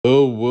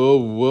Oh, whoa,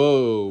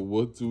 whoa.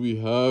 What do we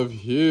have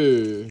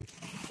here?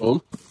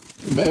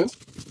 Vans.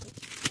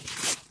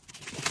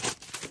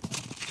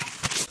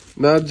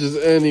 Not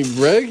just any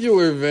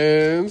regular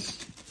Vans.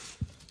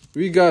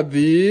 We got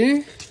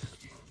the...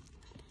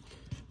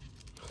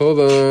 Hold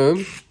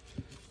on.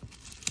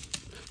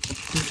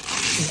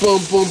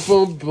 Boom, boom,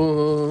 boom,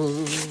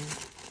 boom.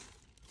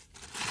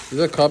 Is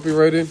that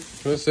copyrighted?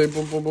 Can I say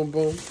boom, boom, boom,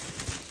 boom?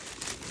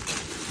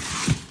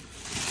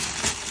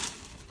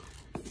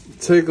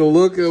 Take a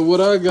look at what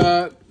I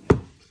got.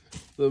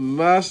 The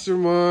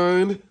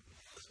Mastermind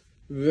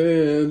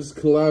Vans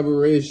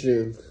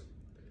collaboration.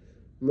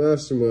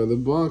 Mastermind. The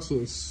box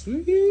looks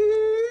sweet.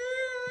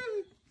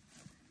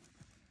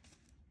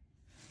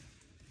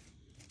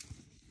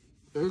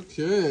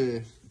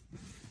 Okay.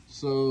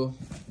 So,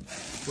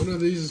 one of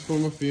these is for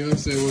my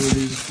fiance, one of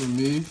these is for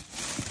me.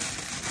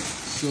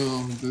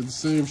 So, they're the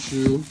same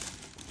shoe.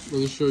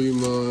 Let me show you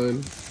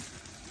mine.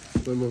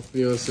 Let my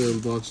fiance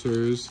unbox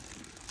hers.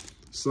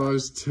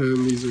 Size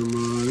 10, these are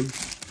mine.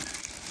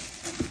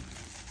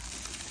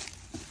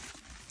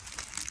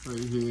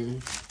 Right here.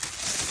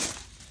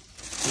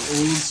 The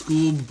old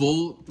school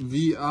Bolt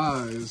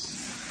VIs.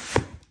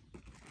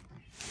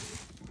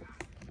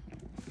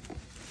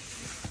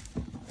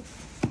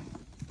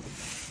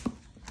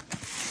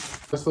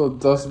 Nice little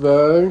dust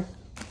bag.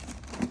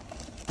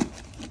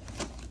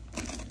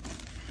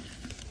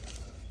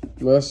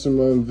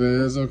 Mastermind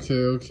Vans.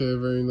 Okay,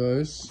 very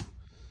nice.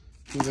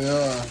 Here they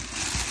are.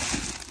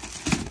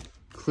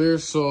 Clear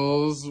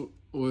soles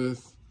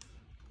with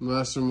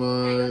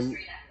Mastermind.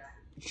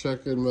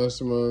 Checkered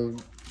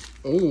Mastermind.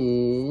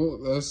 Oh,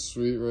 that's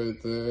sweet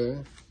right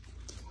there.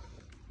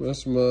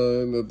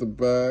 Mastermind at the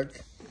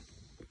back.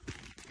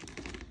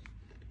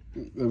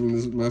 I mean,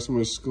 this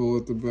Mastermind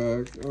Skool at the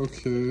back.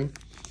 Okay.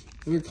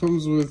 And it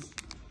comes with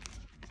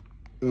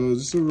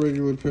just a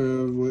regular pair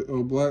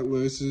of black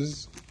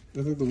laces.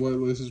 I think the white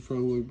laces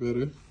probably look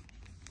better.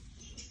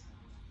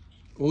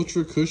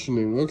 Ultra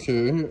cushioning.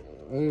 Okay.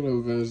 I didn't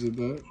know Vans did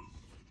that.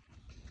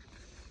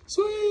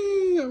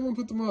 Sweet! I'm gonna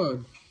put them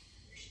on.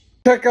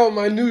 Check out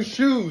my new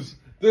shoes.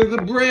 They're the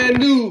brand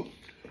new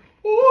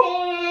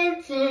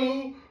 1,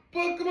 2,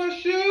 buckle my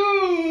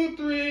shoe,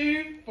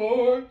 3,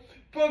 4,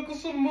 buckle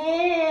some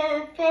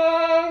more,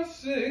 5,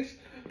 6.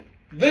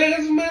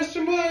 Vans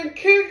Mastermind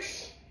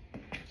kicks.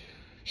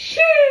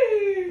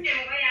 Sheesh!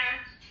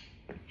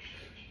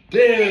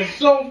 They're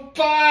so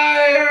fire!